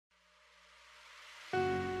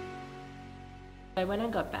When I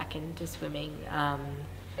got back into swimming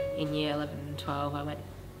in year 11 and 12,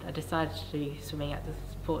 I decided to do swimming at the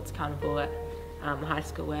sports carnival at high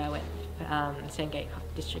school, where I went Sandgate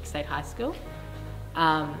District State High School.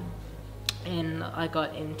 And I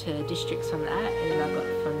got into districts from that, and then I got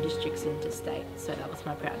from districts into state, so that was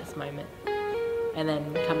my proudest moment. And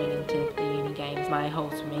then coming into the uni games, my whole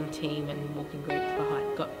swimming team and walking group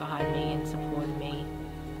got behind me and supported me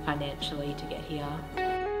financially to get here.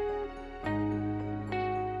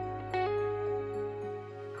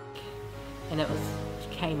 And it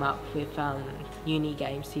came up with uni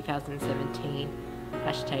games 2017,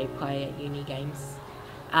 hashtag play at uni games.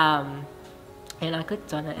 And I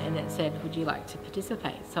clicked on it and it said, would you like to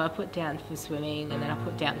participate? So I put down for swimming, and then I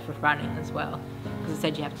put down for running as well, because it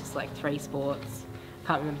said you have to select 3 sports. I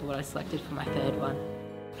can't remember what I selected for my 3rd one.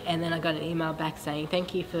 And then I got an email back saying,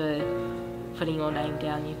 thank you for putting your name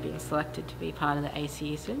down, you've been selected to be part of the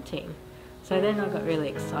ACU swim team. So then I got really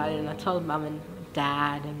excited, and I told Mum and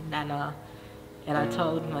Dad and Nana, and I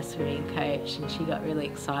told my swimming coach, and she got really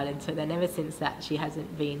excited. So then ever since that, she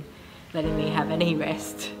hasn't been letting me have any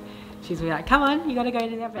rest. She's been like, come on, you gotta go to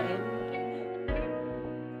the other end.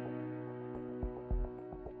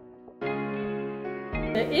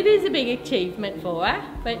 It is a big achievement for her,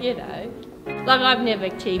 but you know, like I've never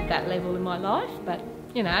achieved that level in my life, but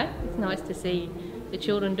you know, it's nice to see the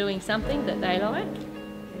children doing something that they like.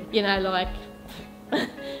 You know, like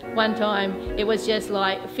one time it was just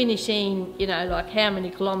like finishing, you know, like how many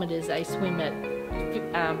kilometres they swim at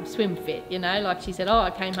Swim Fit, you know, like she said, oh, I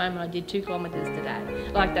came home and I did 2 kilometres today.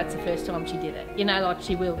 Like that's the first time she did it. You know, like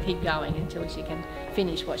she will keep going until she can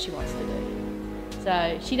finish what she wants to do.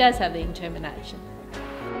 So she does have the determination.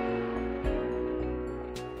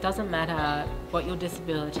 It doesn't matter what your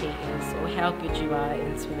disability is or how good you are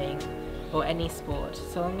in swimming or any sport,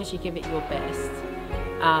 so long as you give it your best.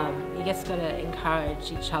 You just got to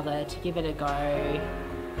encourage each other to give it a go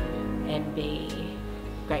and be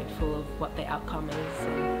grateful of what the outcome is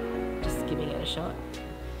and just giving it a shot.